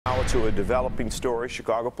Now to a developing story.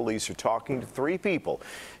 Chicago police are talking to 3 people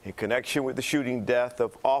in connection with the shooting death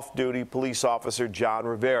of off-duty police officer John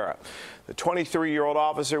Rivera. The 23-year-old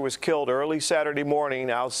officer was killed early Saturday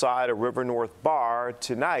morning outside a River North bar.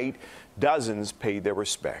 Tonight, dozens paid their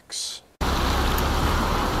respects.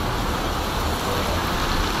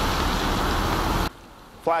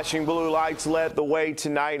 Flashing blue lights led the way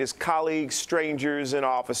tonight as colleagues, strangers, and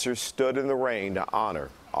officers stood in the rain to honor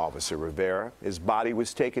Officer Rivera. His body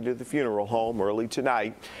was taken to the funeral home early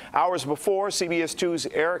tonight. Hours before, CBS 2's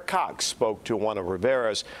Eric Cox spoke to one of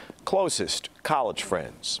Rivera's closest college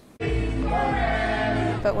friends.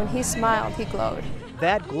 But when he smiled, he glowed.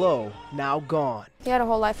 That glow now gone. He had a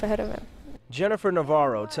whole life ahead of him. Jennifer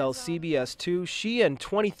Navarro tells CBS 2 she and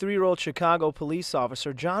 23-year-old Chicago police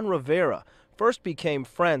officer John Rivera first became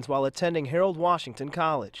friends while attending Harold Washington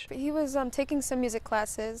College. He was taking some music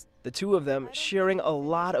classes. The two of them sharing a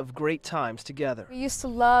lot of great times together. We used to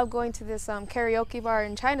love going to this karaoke bar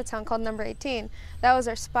in Chinatown called Number 18. That was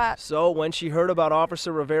our spot. So when she heard about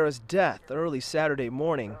Officer Rivera's death early Saturday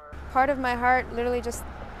morning, part of my heart literally just,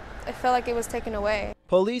 I felt like it was taken away.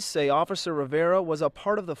 Police say Officer Rivera was a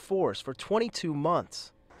part of the force for 22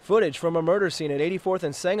 months. Footage from a murder scene at 84th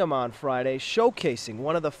and Sangamon Friday showcasing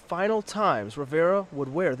one of the final times Rivera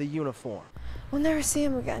would wear the uniform. We'll never see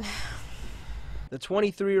him again. The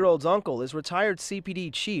 23-year-old's uncle is retired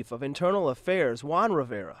CPD Chief of Internal Affairs Juan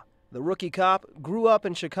Rivera. The rookie cop grew up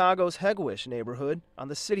in Chicago's Hegewisch neighborhood on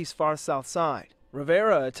the city's far south side.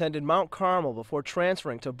 Rivera attended Mount Carmel before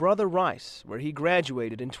transferring to Brother Rice, where he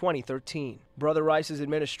graduated in 2013. Brother Rice's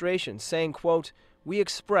administration saying, quote, "We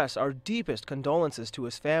express our deepest condolences to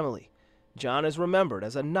his family. John is remembered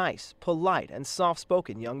as a nice, polite, and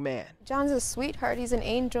soft-spoken young man." John's a sweetheart. He's an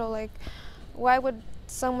angel. Like, why would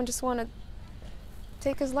someone just want to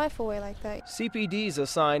take his life away like that? CPD's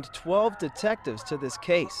assigned 12 detectives to this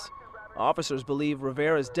case. Officers believe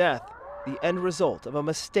Rivera's death the end result of a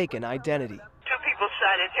mistaken identity. 2 people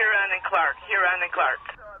cited, Huron and Clark.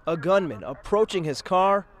 A gunman approaching his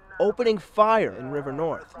car, opening fire in River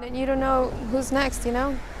North. And you don't know who's next, you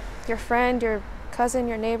know? Your friend, your cousin,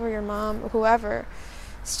 your neighbor, your mom, whoever.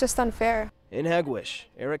 It's just unfair. In Hegewisch,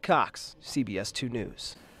 Eric Cox, CBS 2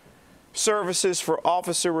 News. Services for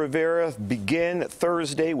Officer Rivera begin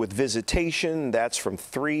Thursday with visitation. That's from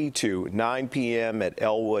 3 to 9 p.m. at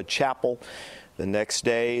Elwood Chapel. The next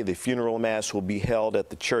day, the funeral mass will be held at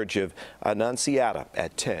the Church of Annunciata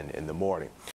at 10 in the morning.